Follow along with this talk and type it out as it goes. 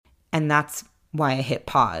And that's why I hit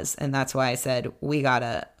pause. And that's why I said, we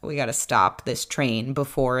gotta stop this train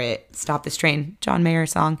stop this train. John Mayer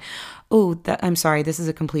song. Oh, I'm sorry. This is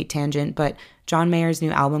a complete tangent, but John Mayer's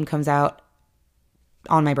new album comes out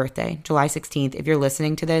on my birthday, July 16th. If you're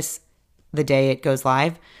listening to this the day it goes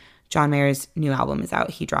live, John Mayer's new album is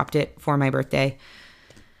out. He dropped it for my birthday.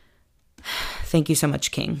 Thank you so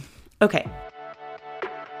much, King. Okay.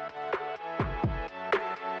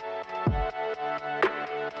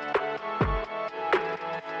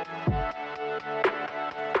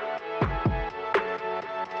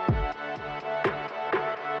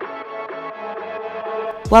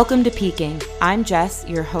 Welcome to Peaking. I'm Jess,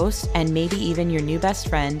 your host and maybe even your new best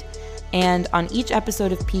friend. And on each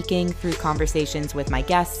episode of Peaking, through conversations with my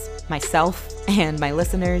guests, myself, and my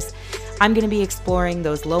listeners, I'm going to be exploring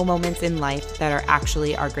those low moments in life that are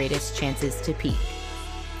actually our greatest chances to peak.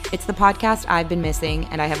 It's the podcast I've been missing,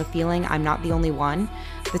 and I have a feeling I'm not the only one.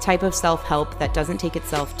 The type of self-help that doesn't take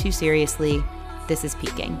itself too seriously. This is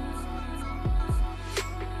Peaking.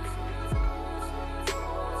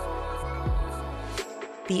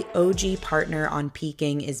 The OG partner on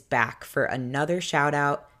Peaking is back for another shout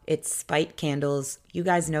out. It's Spite Candles. You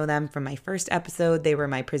guys know them from my first episode. They were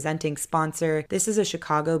my presenting sponsor. This is a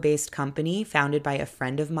Chicago-based company founded by a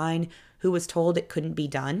friend of mine who was told it couldn't be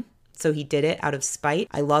done. So he did it out of spite.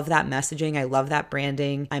 I love that messaging. I love that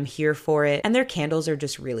branding. I'm here for it. And their candles are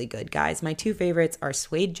just really good, guys. My two favorites are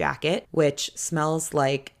Suede Jacket, which smells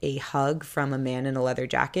like a hug from a man in a leather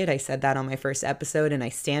jacket. I said that on my first episode and I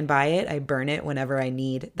stand by it. I burn it whenever I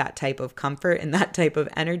need that type of comfort and that type of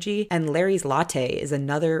energy. And Larry's Latte is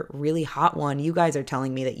another really hot one. You guys are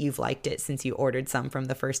telling me that you've liked it since you ordered some from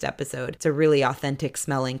the first episode. It's a really authentic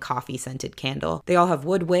smelling coffee scented candle. They all have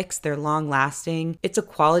wood wicks. They're long lasting. It's a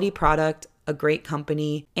quality product, a great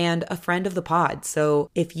company, and a friend of the pod. So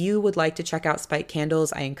if you would like to check out Spite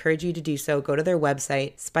Candles, I encourage you to do so. Go to their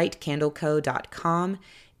website, spitecandleco.com,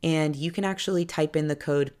 and you can actually type in the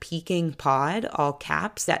code PEAKINGPOD, all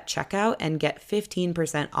caps, at checkout and get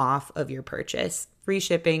 15% off of your purchase. Free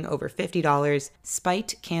shipping over $50.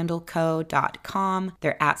 Spitecandleco.com.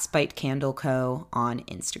 They're at spitecandleco on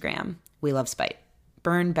Instagram. We love Spite.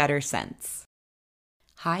 Burn better scents.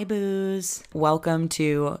 Hi, booze. Welcome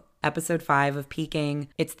to episode 5 of Peaking.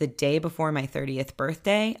 It's the day before my 30th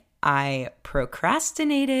birthday. I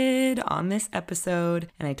procrastinated on this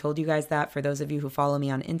episode, and I told you guys that. For those of you who follow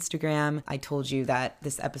me on Instagram, I told you that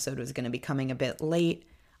this episode was going to be coming a bit late.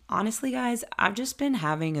 Honestly, guys, I've just been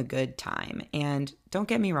having a good time, and don't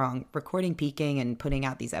get me wrong, recording Peaking and putting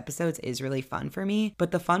out these episodes is really fun for me,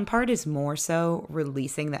 but the fun part is more so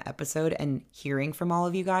releasing the episode and hearing from all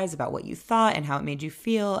of you guys about what you thought and how it made you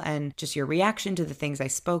feel and just your reaction to the things I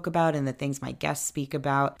spoke about and the things my guests speak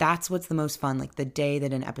about. That's what's the most fun, like the day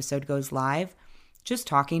that an episode goes live. Just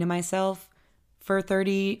talking to myself for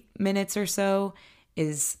 30 minutes or so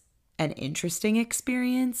is an interesting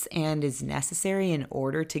experience and is necessary in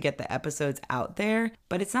order to get the episodes out there,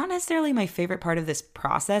 but it's not necessarily my favorite part of this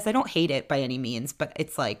process. I don't hate it by any means, but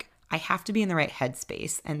it's like I have to be in the right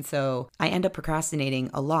headspace, and so I end up procrastinating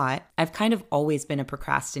a lot. I've kind of always been a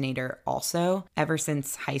procrastinator also. Ever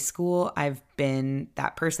since high school, I've been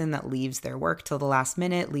that person that leaves their work till the last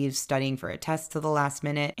minute, leaves studying for a test till the last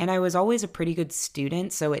minute, and I was always a pretty good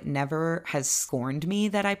student, so it never has scorned me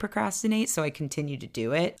that I procrastinate, so I continue to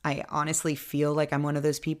do it. I honestly feel like I'm one of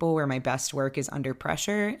those people where my best work is under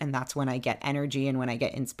pressure, and that's when I get energy and when I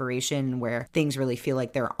get inspiration, where things really feel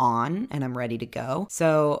like they're on and I'm ready to go.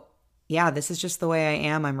 So yeah, this is just the way I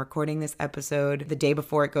am. I'm recording this episode the day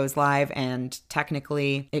before it goes live, and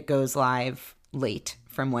technically it goes live late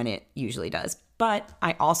from when it usually does. But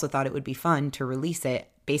I also thought it would be fun to release it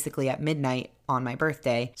basically at midnight on my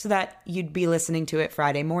birthday so that you'd be listening to it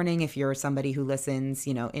Friday morning if you're somebody who listens,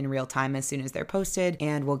 in real time as soon as they're posted,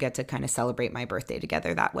 and we'll get to kind of celebrate my birthday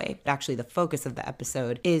together that way. But actually, the focus of the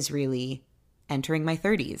episode is really entering my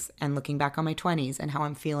 30s and looking back on my 20s and how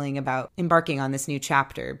I'm feeling about embarking on this new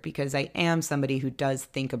chapter, because I am somebody who does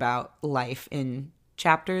think about life in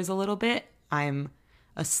chapters a little bit. I'm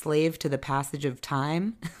a slave to the passage of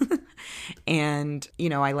time. And,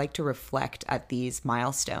 I like to reflect at these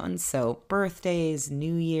milestones. So birthdays,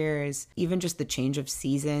 New Year's, even just the change of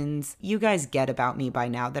seasons. You guys get about me by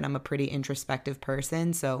now that I'm a pretty introspective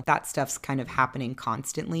person. So that stuff's kind of happening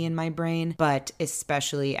constantly in my brain, but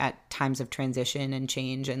especially at times of transition and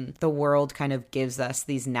change. And the world kind of gives us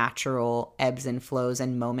these natural ebbs and flows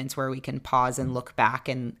and moments where we can pause and look back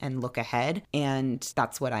and look ahead. And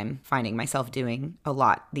that's what I'm finding myself doing a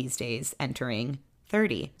lot these days, entering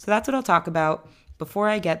 30. So that's what I'll talk about. Before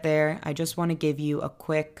I get there, I just want to give you a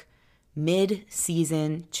quick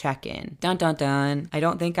mid-season check-in. Dun dun dun. I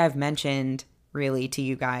don't think I've mentioned really to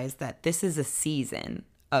you guys that this is a season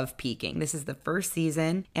of Peaking. This is the first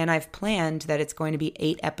season, and I've planned that it's going to be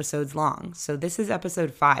 8 episodes long. So this is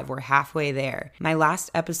episode 5. We're halfway there. My last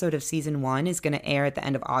episode of season 1 is going to air at the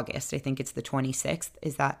end of August. I think it's the 26th.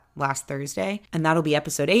 Is that last Thursday? And that'll be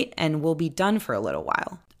episode 8, and we'll be done for a little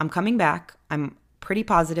while. I'm coming back. I'm pretty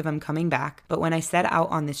positive I'm coming back. But when I set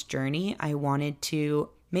out on this journey, I wanted to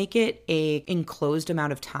make it a enclosed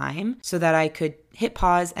amount of time so that I could hit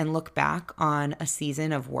pause and look back on a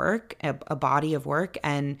season of work, a body of work,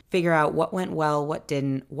 and figure out what went well, what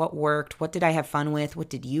didn't, what worked, what did I have fun with, what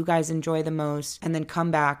did you guys enjoy the most, and then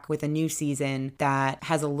come back with a new season that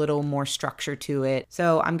has a little more structure to it.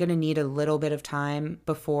 So I'm going to need a little bit of time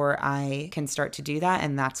before I can start to do that,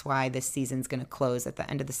 and that's why this season's going to close at the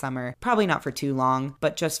end of the summer. Probably not for too long,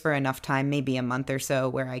 but just for enough time, maybe a month or so,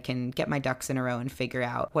 where I can get my ducks in a row and figure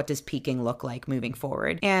out what does Peaking look like moving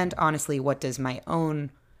forward. And honestly, what does my own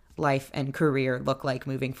life and career look like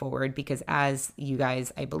moving forward? Because as you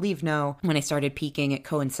guys, I believe, know, when I started Peaking, it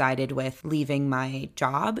coincided with leaving my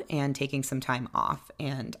job and taking some time off.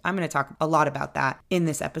 And I'm going to talk a lot about that in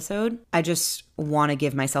this episode. I just want to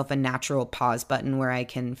give myself a natural pause button where I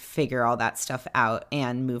can figure all that stuff out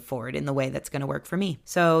and move forward in the way that's going to work for me.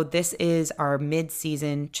 So this is our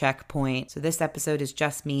mid-season checkpoint. So this episode is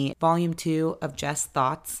just me, volume 2 of Just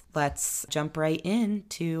Thoughts. Let's jump right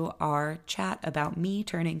into our chat about me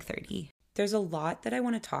turning 30. There's a lot that I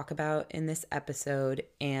want to talk about in this episode,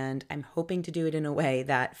 and I'm hoping to do it in a way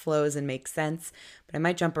that flows and makes sense, but I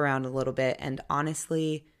might jump around a little bit. And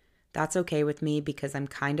honestly, that's okay with me, because I'm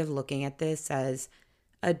kind of looking at this as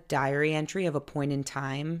a diary entry of a point in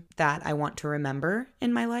time that I want to remember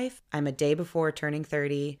in my life. I'm a day before turning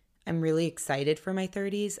 30. I'm really excited for my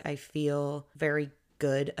 30s. I feel very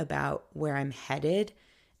good about where I'm headed,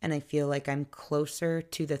 and I feel like I'm closer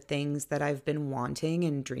to the things that I've been wanting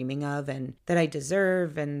and dreaming of, and that I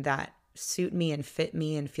deserve, and that suit me and fit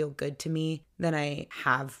me and feel good to me, than I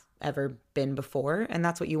have ever been before. And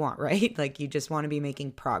that's what you want, right? Like, you just want to be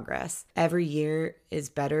making progress. Every year is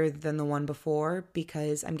better than the one before,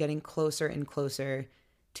 because I'm getting closer and closer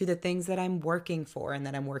to the things that I'm working for and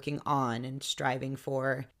that I'm working on and striving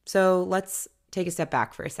for. So let's take a step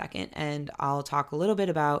back for a second, and I'll talk a little bit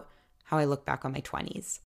about how I look back on my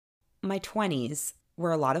 20s. My 20s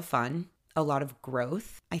were a lot of fun, a lot of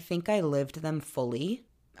growth. I think I lived them fully.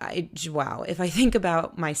 Wow, if I think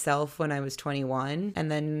about myself when I was 21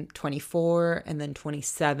 and then 24 and then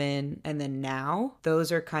 27 and then now,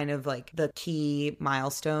 those are kind of like the key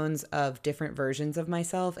milestones of different versions of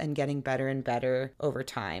myself and getting better and better over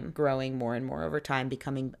time, growing more and more over time,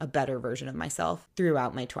 becoming a better version of myself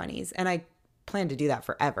throughout my 20s. And I plan to do that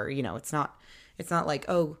forever. You know, it's not like,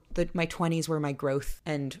 oh, my 20s were my growth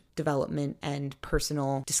and development and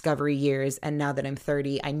personal discovery years, and now that I'm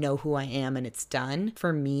 30, I know who I am and it's done.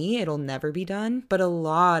 For me, it'll never be done. But a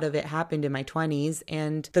lot of it happened in my 20s,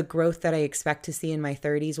 and the growth that I expect to see in my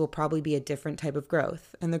 30s will probably be a different type of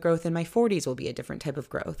growth. And the growth in my 40s will be a different type of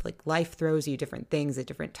growth. Like, life throws you different things at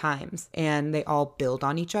different times, and they all build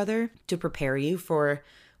on each other to prepare you for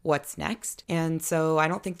what's next. And so I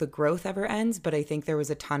don't think the growth ever ends, but I think there was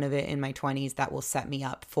a ton of it in my 20s that will set me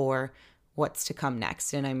up for what's to come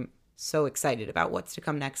next. And I'm so excited about what's to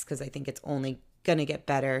come next, because I think it's only going to get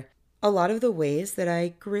better. A lot of the ways that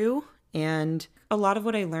I grew and a lot of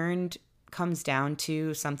what I learned comes down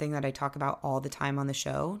to something that I talk about all the time on the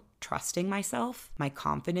show: trusting myself. My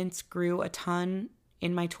confidence grew a ton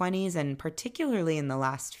in my 20s, and particularly in the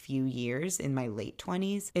last few years, in my late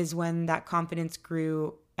 20s, is when that confidence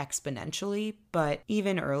grew exponentially. But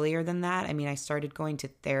even earlier than that, I mean, I started going to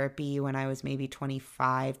therapy when I was maybe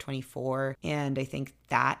 25, 24. And I think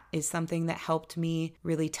that is something that helped me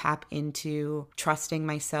really tap into trusting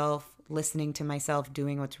myself, listening to myself,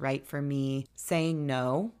 doing what's right for me. Saying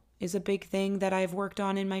no is a big thing that I've worked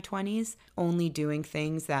on in my 20s. Only doing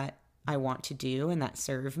things that I want to do and that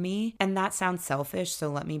serve me. And that sounds selfish, so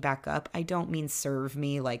let me back up. I don't mean serve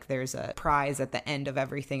me like there's a prize at the end of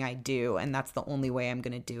everything I do and that's the only way I'm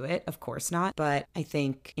going to do it. Of course not. But I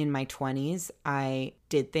think in my 20s, I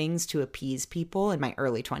did things to appease people, in my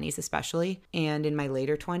early 20s especially. And in my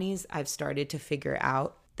later 20s, I've started to figure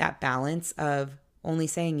out that balance of only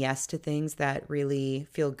saying yes to things that really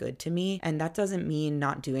feel good to me. And that doesn't mean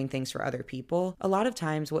not doing things for other people. A lot of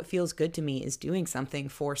times what feels good to me is doing something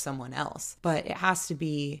for someone else, but it has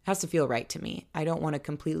to feel right to me. I don't want to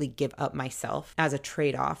completely give up myself as a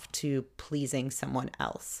trade-off to pleasing someone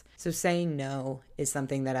else. So saying no is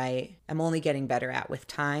something that I am only getting better at with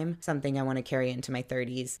time, something I want to carry into my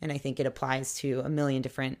 30s. And I think it applies to a million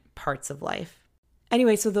different parts of life.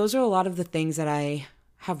 Anyway, so those are a lot of the things that I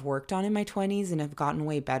have worked on in my 20s and have gotten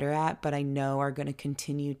way better at, but I know are going to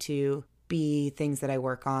continue to be things that I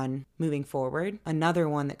work on moving forward. Another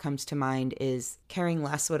one that comes to mind is caring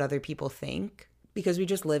less what other people think, because we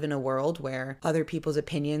just live in a world where other people's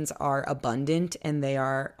opinions are abundant and they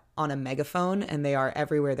are on a megaphone and they are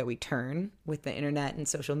everywhere that we turn with the internet and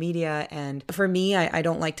social media. And for me, I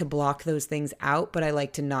don't like to block those things out, but I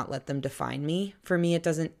like to not let them define me. For me, it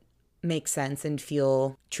doesn't make sense and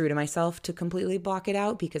feel true to myself to completely block it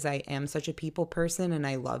out, because I am such a people person and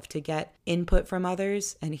I love to get input from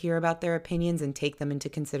others and hear about their opinions and take them into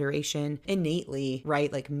consideration innately,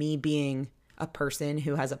 right? Like me being a person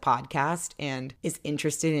who has a podcast and is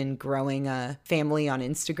interested in growing a family on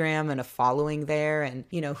Instagram and a following there, and,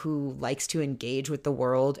 you know, who likes to engage with the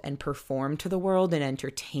world and perform to the world and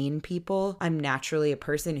entertain people. I'm naturally a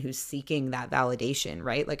person who's seeking that validation,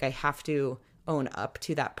 right? Like I have to own up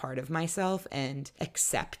to that part of myself and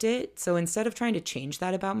accept it. So instead of trying to change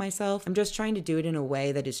that about myself, I'm just trying to do it in a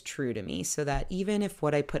way that is true to me, so that even if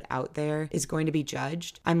what I put out there is going to be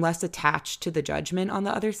judged, I'm less attached to the judgment on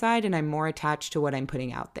the other side and I'm more attached to what I'm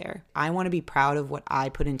putting out there. I want to be proud of what I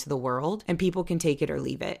put into the world, and people can take it or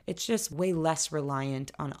leave it. It's just way less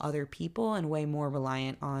reliant on other people and way more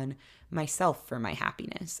reliant on myself for my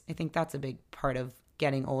happiness. I think that's a big part of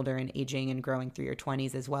getting older and aging and growing through your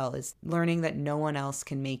 20s as well, is learning that no one else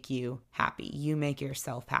can make you happy. You make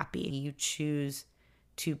yourself happy. You choose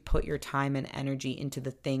to put your time and energy into the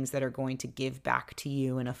things that are going to give back to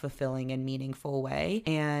you in a fulfilling and meaningful way.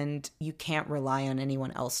 And you can't rely on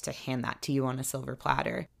anyone else to hand that to you on a silver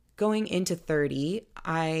platter. Going into 30,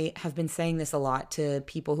 I have been saying this a lot to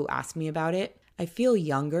people who ask me about it. I feel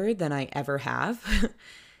younger than I ever have.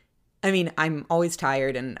 I mean, I'm always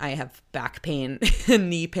tired and I have back pain and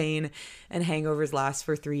knee pain, and hangovers last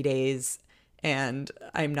for 3 days, and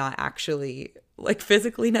I'm not actually like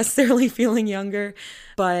physically necessarily feeling younger,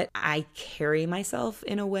 but I carry myself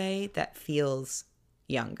in a way that feels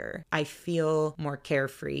younger. I feel more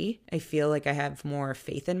carefree. I feel like I have more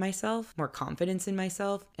faith in myself, more confidence in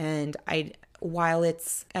myself, and while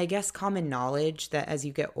it's, I guess, common knowledge that as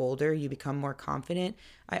you get older, you become more confident,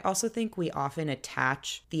 I also think we often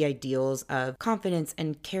attach the ideals of confidence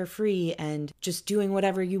and carefree and just doing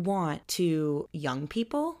whatever you want to young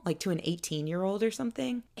people, like to an 18-year-old or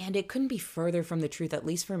something. And it couldn't be further from the truth, at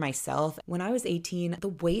least for myself. When I was 18, the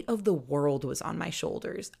weight of the world was on my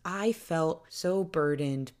shoulders. I felt so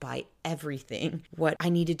burdened by everything, what I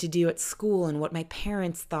needed to do at school and what my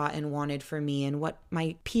parents thought and wanted for me and what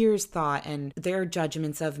my peers thought and their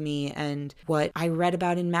judgments of me and what I read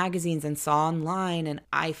about in magazines and saw online. And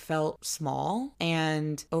I felt small.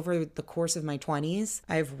 And over the course of my 20s,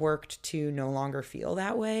 I've worked to no longer feel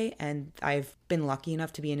that way. And I've been lucky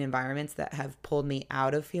enough to be in environments that have pulled me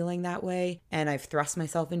out of feeling that way. And I've thrust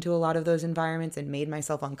myself into a lot of those environments and made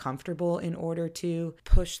myself uncomfortable in order to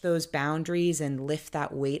push those boundaries and lift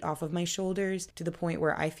that weight off of my shoulders to the point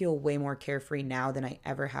where I feel way more carefree now than I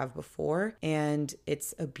ever have before. And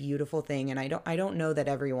it's a beautiful thing. And I don't know that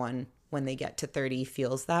everyone, when they get to 30,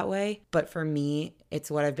 feels that way. But for me, it's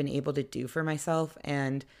what I've been able to do for myself.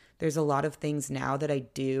 And there's a lot of things now that I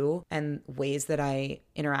do and ways that I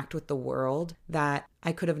interact with the world that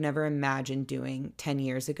I could have never imagined doing 10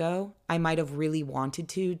 years ago. I might have really wanted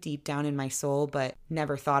to deep down in my soul, but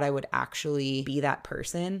never thought I would actually be that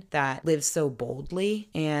person that lives so boldly.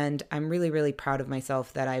 And I'm really, really proud of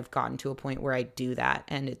myself that I've gotten to a point where I do that.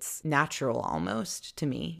 And it's natural almost to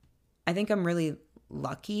me. I think I'm really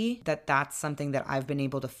lucky that that's something that I've been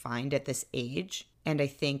able to find at this age. And I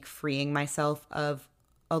think freeing myself of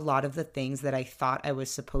a lot of the things that I thought I was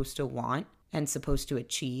supposed to want and supposed to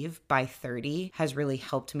achieve by 30 has really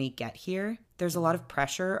helped me get here. There's a lot of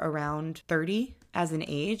pressure around 30 as an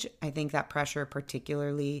age. I think that pressure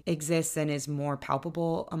particularly exists and is more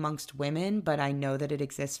palpable amongst women, but I know that it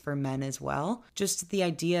exists for men as well. Just the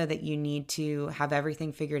idea that you need to have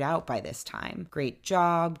everything figured out by this time. Great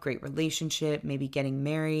job, great relationship, maybe getting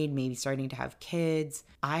married, maybe starting to have kids.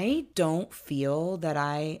 I don't feel that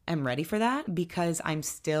I am ready for that because I'm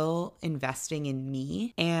still investing in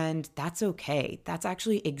me, and that's okay. That's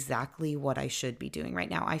actually exactly what I should be doing right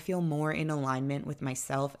now. I feel more in alignment with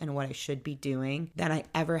myself and what I should be doing than I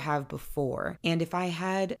ever have before. And if I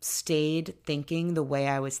had stayed thinking the way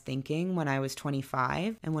I was thinking when I was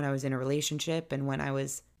 25 and when I was in a relationship and when I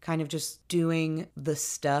was kind of just doing the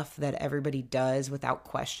stuff that everybody does without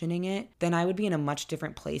questioning it, then I would be in a much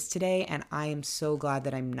different place today. And I am so glad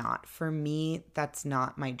that I'm not. For me, that's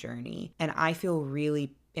not my journey. And I feel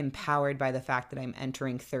really empowered by the fact that I'm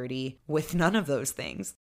entering 30 with none of those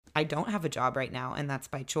things. I don't have a job right now, and that's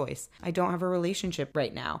by choice. I don't have a relationship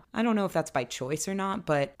right now. I don't know if that's by choice or not,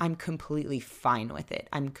 but I'm completely fine with it.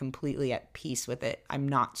 I'm completely at peace with it. I'm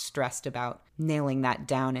not stressed about nailing that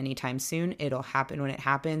down anytime soon. It'll happen when it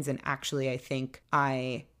happens. And actually, I think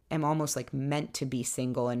I am almost like meant to be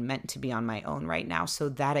single and meant to be on my own right now so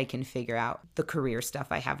that I can figure out the career stuff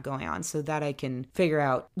I have going on, so that I can figure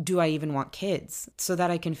out, do I even want kids? So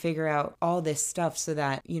that I can figure out all this stuff so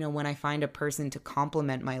that, when I find a person to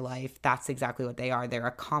complement my life, that's exactly what they are. They're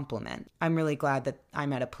a complement. I'm really glad that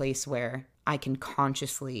I'm at a place where I can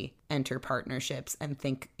consciously enter partnerships and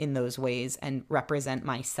think in those ways and represent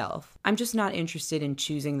myself. I'm just not interested in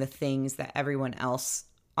choosing the things that everyone else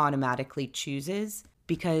automatically chooses.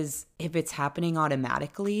 Because if it's happening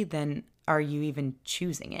automatically, then are you even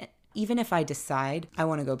choosing it? Even if I decide I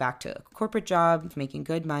want to go back to a corporate job, making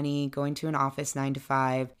good money, going to an office 9 to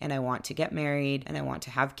 5, and I want to get married and I want to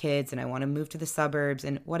have kids and I want to move to the suburbs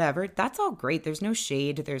and whatever, that's all great. There's no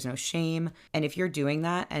shade, there's no shame. And if you're doing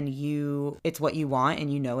that and it's what you want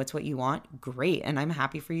and it's what you want, great. And I'm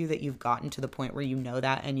happy for you that you've gotten to the point where you know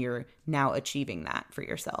that and you're now achieving that for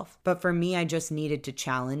yourself. But for me, I just needed to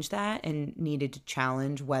challenge that and needed to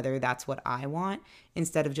challenge whether that's what I want,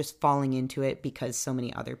 instead of just falling into it because so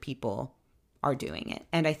many other people are doing it.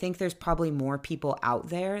 And I think there's probably more people out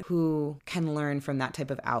there who can learn from that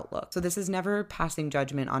type of outlook. So this is never passing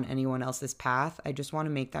judgment on anyone else's path. I just want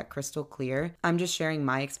to make that crystal clear. I'm just sharing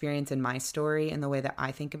my experience and my story and the way that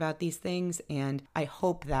I think about these things. And I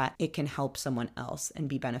hope that it can help someone else and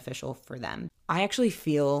be beneficial for them. I actually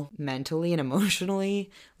feel mentally and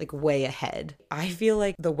emotionally like way ahead. I feel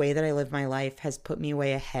like the way that I live my life has put me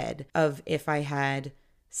way ahead of if I had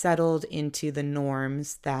settled into the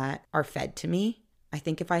norms that are fed to me. I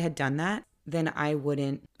think if I had done that, then I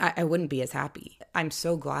wouldn't be as happy. I'm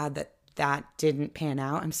so glad that didn't pan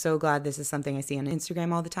out. I'm so glad this is something I see on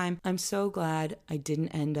Instagram all the time. I'm so glad I didn't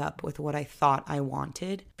end up with what I thought I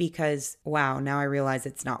wanted, because wow, now I realize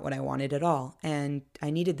it's not what I wanted at all. And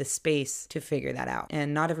I needed the space to figure that out.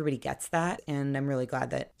 And not everybody gets that. And I'm really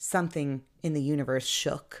glad that something in the universe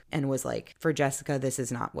shook and was like, for Jessica, this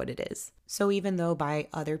is not what it is. So even though by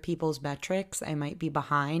other people's metrics, I might be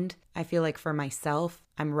behind, I feel like for myself,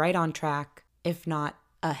 I'm right on track, if not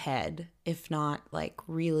ahead, if not like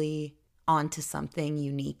really onto something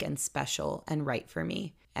unique and special and right for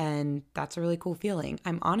me. And that's a really cool feeling.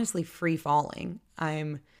 I'm honestly free falling.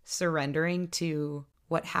 I'm surrendering to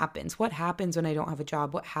what happens. What happens when I don't have a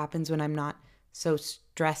job? What happens when I'm not so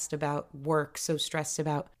stressed about work, so stressed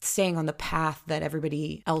about staying on the path that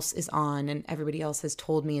everybody else is on and everybody else has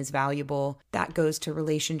told me is valuable? That goes to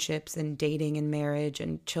relationships and dating and marriage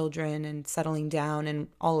and children and settling down and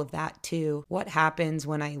all of that too. What happens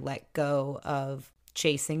when I let go of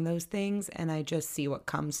chasing those things and I just see what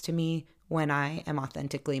comes to me when I am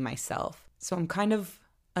authentically myself? So I'm kind of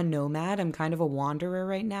a nomad. I'm kind of a wanderer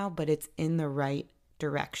right now, but it's in the right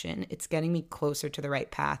direction. It's getting me closer to the right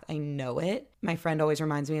path. I know it. My friend always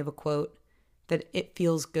reminds me of a quote that it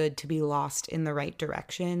feels good to be lost in the right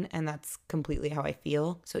direction. And that's completely how I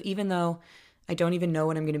feel. So even though I don't even know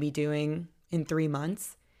what I'm going to be doing in 3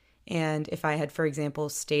 months, and if I had, for example,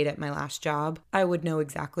 stayed at my last job, I would know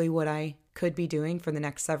exactly what I could be doing for the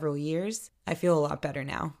next several years. I feel a lot better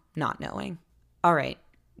now, not knowing. All right.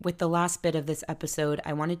 With the last bit of this episode,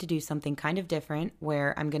 I wanted to do something kind of different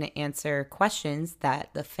where I'm going to answer questions that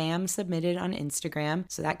the fam submitted on Instagram.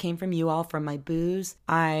 So that came from you all, from my booze.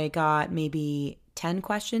 I got maybe 10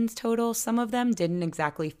 questions total. Some of them didn't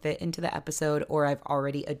exactly fit into the episode or I've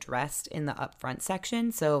already addressed in the upfront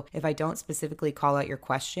section. So if I don't specifically call out your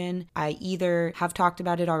question, I either have talked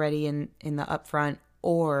about it already in the upfront,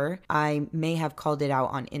 or I may have called it out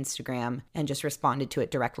on Instagram and just responded to it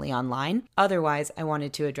directly online. Otherwise, I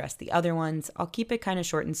wanted to address the other ones. I'll keep it kind of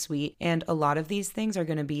short and sweet. And a lot of these things are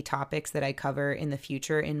going to be topics that I cover in the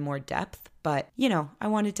future in more depth. But, I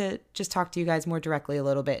wanted to just talk to you guys more directly a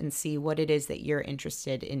little bit and see what it is that you're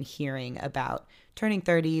interested in hearing about turning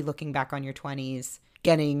 30, looking back on your 20s,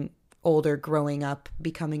 getting older, growing up,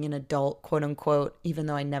 becoming an adult, quote unquote, even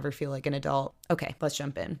though I never feel like an adult. Okay, let's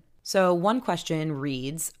jump in. So one question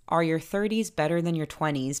reads, are your 30s better than your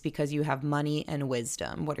 20s because you have money and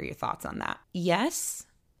wisdom? What are your thoughts on that? Yes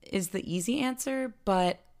is the easy answer,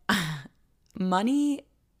 but money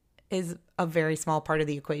is a very small part of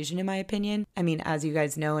the equation, in my opinion. I mean, as you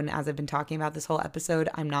guys know, and as I've been talking about this whole episode,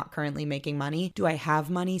 I'm not currently making money. Do I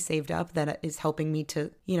have money saved up that is helping me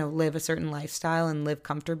to, live a certain lifestyle and live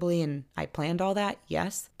comfortably? And I planned all that?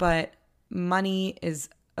 Yes. But money is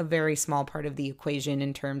a very small part of the equation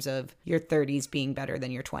in terms of your 30s being better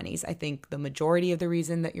than your 20s. I think the majority of the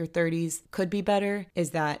reason that your 30s could be better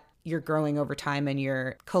is that you're growing over time and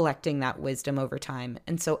you're collecting that wisdom over time.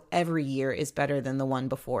 And so every year is better than the one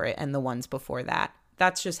before it and the ones before that.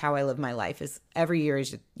 That's just how I live my life, is every year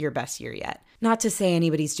is your best year yet. Not to say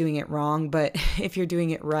anybody's doing it wrong, but if you're doing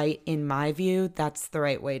it right, in my view, that's the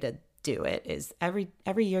right way to do it, is every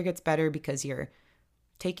year gets better because you're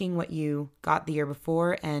taking what you got the year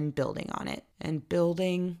before and building on it. And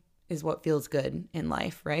building is what feels good in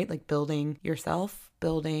life, right? Like building yourself,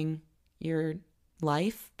 building your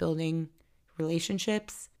life, building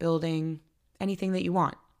relationships, building anything that you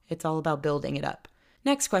want. It's all about building it up.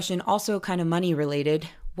 Next question, also kind of money related.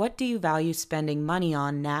 What do you value spending money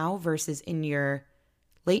on now versus in your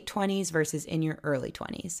late 20s versus in your early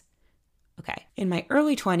 20s? Okay. In my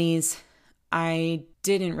early 20s, I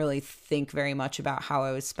didn't really think very much about how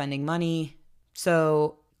I was spending money.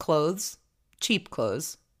 So clothes, cheap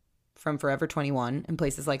clothes from Forever 21 and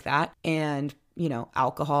places like that. And,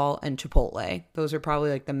 alcohol and Chipotle. Those are probably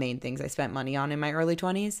like the main things I spent money on in my early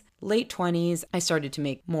 20s. Late 20s, I started to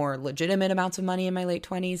make more legitimate amounts of money in my late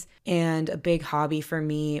 20s. And a big hobby for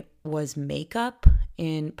me was makeup.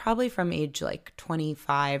 In probably from age like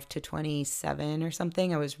 25 to 27 or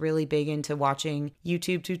something, I was really big into watching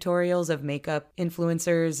YouTube tutorials of makeup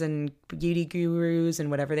influencers and beauty gurus and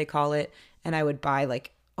whatever they call it. And I would buy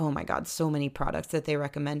like, oh my God, so many products that they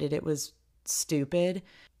recommended. It was stupid.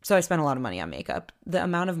 So I spent a lot of money on makeup. The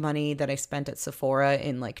amount of money that I spent at Sephora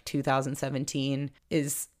in like 2017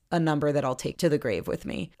 is a number that I'll take to the grave with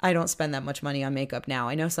me. I don't spend that much money on makeup now.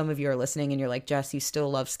 I know some of you are listening and you're like, Jess, you still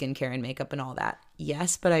love skincare and makeup and all that.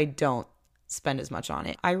 Yes, but I don't spend as much on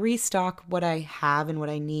it. I restock what I have and what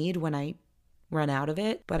I need when I run out of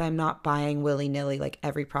it, but I'm not buying willy-nilly like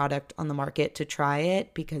every product on the market to try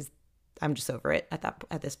it because I'm just over it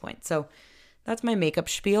at this point. So that's my makeup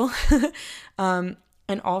spiel.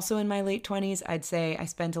 And also in my late 20s, I'd say I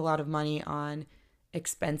spent a lot of money on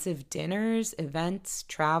expensive dinners, events,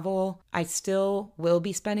 travel. I still will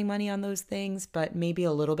be spending money on those things, but maybe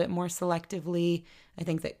a little bit more selectively. I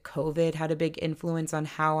think that COVID had a big influence on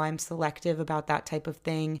how I'm selective about that type of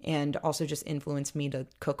thing, and also just influenced me to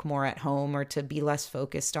cook more at home or to be less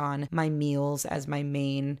focused on my meals as my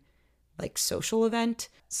main like social event.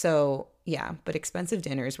 So yeah, but expensive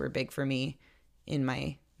dinners were big for me in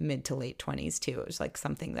my mid to late 20s too. It was like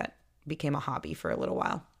something that became a hobby for a little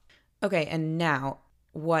while. Okay, and now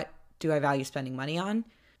what do I value spending money on?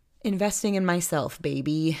 Investing in myself,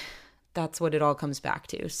 baby. That's what it all comes back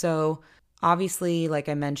to. So obviously, like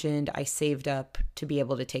I mentioned, I saved up to be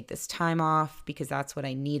able to take this time off because that's what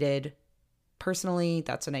I needed personally.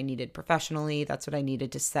 That's what I needed professionally. That's what I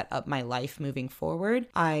needed to set up my life moving forward.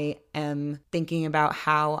 I am thinking about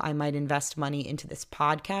how I might invest money into this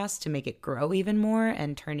podcast to make it grow even more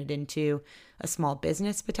and turn it into a small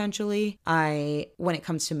business potentially. When it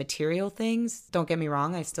comes to material things, don't get me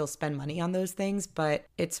wrong, I still spend money on those things, but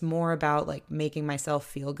it's more about like making myself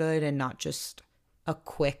feel good and not just a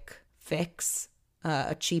quick fix,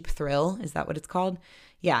 a cheap thrill. Is that what it's called?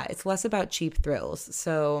 Yeah, it's less about cheap thrills.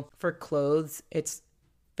 So for clothes, it's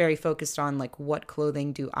very focused on like what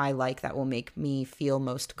clothing do I like that will make me feel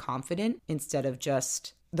most confident instead of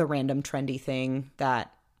just the random trendy thing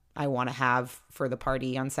that I want to have for the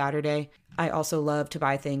party on Saturday. I also love to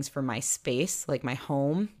buy things for my space, like my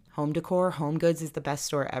home decor. Home Goods is the best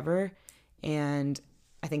store ever. And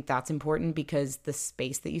I think that's important because the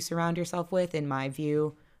space that you surround yourself with, in my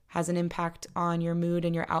view, has an impact on your mood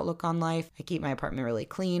and your outlook on life. I keep my apartment really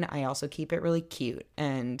clean. I also keep it really cute.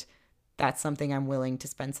 And that's something I'm willing to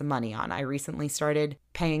spend some money on. I recently started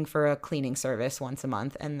paying for a cleaning service once a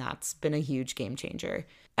month, and that's been a huge game changer.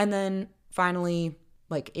 And then finally,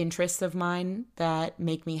 like interests of mine that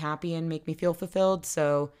make me happy and make me feel fulfilled.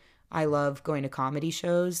 So I love going to comedy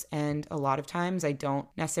shows, and a lot of times I don't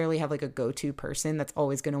necessarily have like a go-to person that's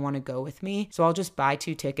always going to want to go with me. So I'll just buy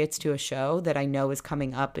 2 tickets to a show that I know is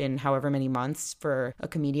coming up in however many months for a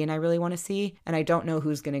comedian I really want to see. And I don't know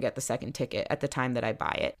who's going to get the second ticket at the time that I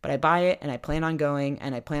buy it, but I buy it and I plan on going,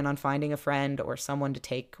 and I plan on finding a friend or someone to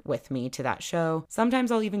take with me to that show.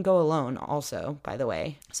 Sometimes I'll even go alone also, by the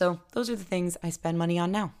way. So those are the things I spend money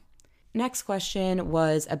on now. Next question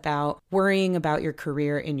was about worrying about your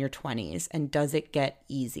career in your 20s and does it get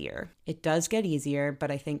easier? It does get easier,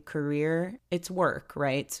 but I think career, it's work,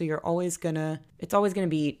 right? So it's always gonna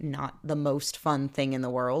be not the most fun thing in the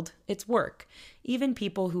world. It's work. Even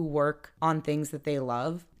people who work on things that they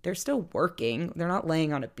love, they're still working. They're not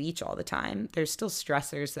laying on a beach all the time. There's still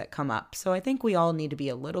stressors that come up. So I think we all need to be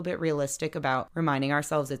a little bit realistic about reminding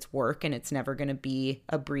ourselves it's work and it's never going to be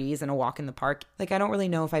a breeze and a walk in the park. Like, I don't really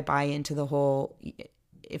know if I buy into the whole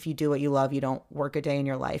if you do what you love, you don't work a day in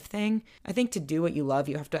your life thing. I think to do what you love,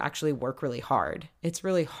 you have to actually work really hard. It's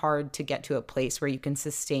really hard to get to a place where you can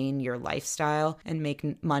sustain your lifestyle and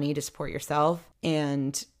make money to support yourself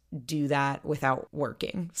and do that without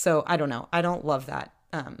working. So I don't know. I don't love that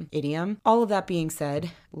idiom. All of that being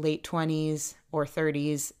said, late 20s or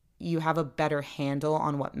 30s, you have a better handle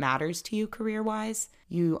on what matters to you career-wise.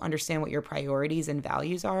 You understand what your priorities and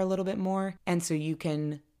values are a little bit more. And so you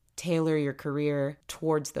can tailor your career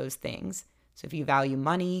towards those things. So if you value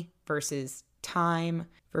money versus time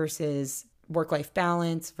versus work-life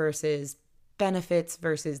balance versus benefits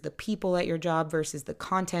versus the people at your job versus the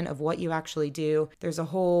content of what you actually do, there's a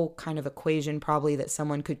whole kind of equation probably that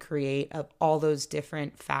someone could create of all those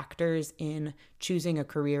different factors in choosing a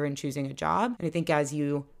career and choosing a job. And I think as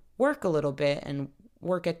you work a little bit and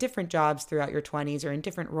work at different jobs throughout your 20s or in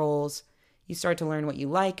different roles, you start to learn what you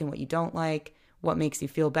like and what you don't like, what makes you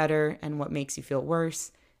feel better and what makes you feel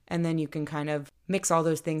worse. And then you can kind of mix all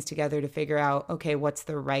those things together to figure out, okay, what's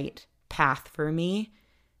the right path for me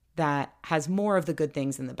that has more of the good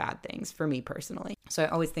things than the bad things for me personally. So I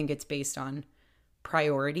always think it's based on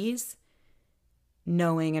priorities,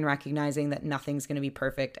 knowing and recognizing that nothing's going to be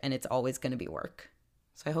perfect and it's always going to be work.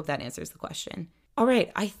 So I hope that answers the question. All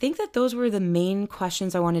right, I think that those were the main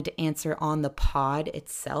questions I wanted to answer on the pod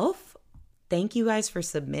itself. Thank you guys for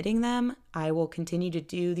submitting them. I will continue to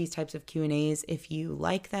do these types of Q&As if you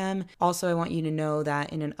like them. Also, I want you to know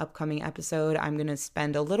that in an upcoming episode, I'm going to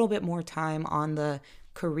spend a little bit more time on the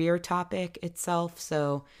career topic itself.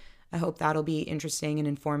 So I hope that'll be interesting and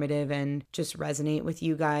informative and just resonate with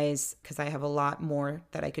you guys, because I have a lot more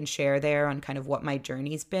that I can share there on kind of what my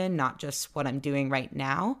journey's been, not just what I'm doing right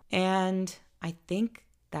now. And I think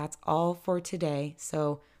that's all for today.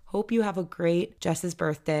 So hope you have a great Jess's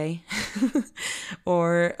birthday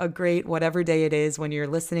or a great whatever day it is when you're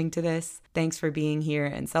listening to this. Thanks for being here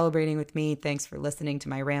and celebrating with me. Thanks for listening to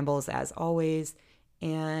my rambles as always.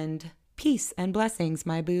 And peace and blessings,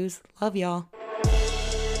 my boos. Love y'all.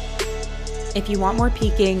 If you want more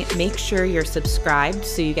peaking, make sure you're subscribed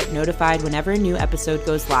so you get notified whenever a new episode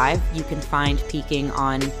goes live. You can find peaking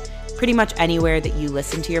on pretty much anywhere that you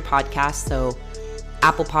listen to your podcast. So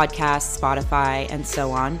Apple Podcasts, Spotify, and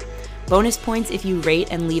so on. Bonus points if you rate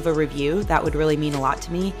and leave a review. That would really mean a lot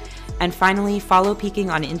to me. And finally, follow Peaking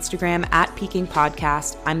on Instagram at Peaking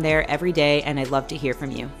Podcast. I'm there every day and I'd love to hear from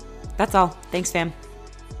you. That's all. Thanks, fam.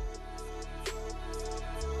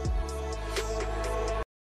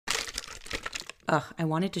 I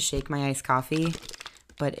wanted to shake my iced coffee,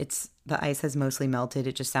 but the ice has mostly melted.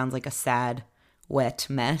 It just sounds like a sad, wet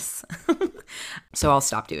mess. So I'll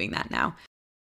stop doing that now.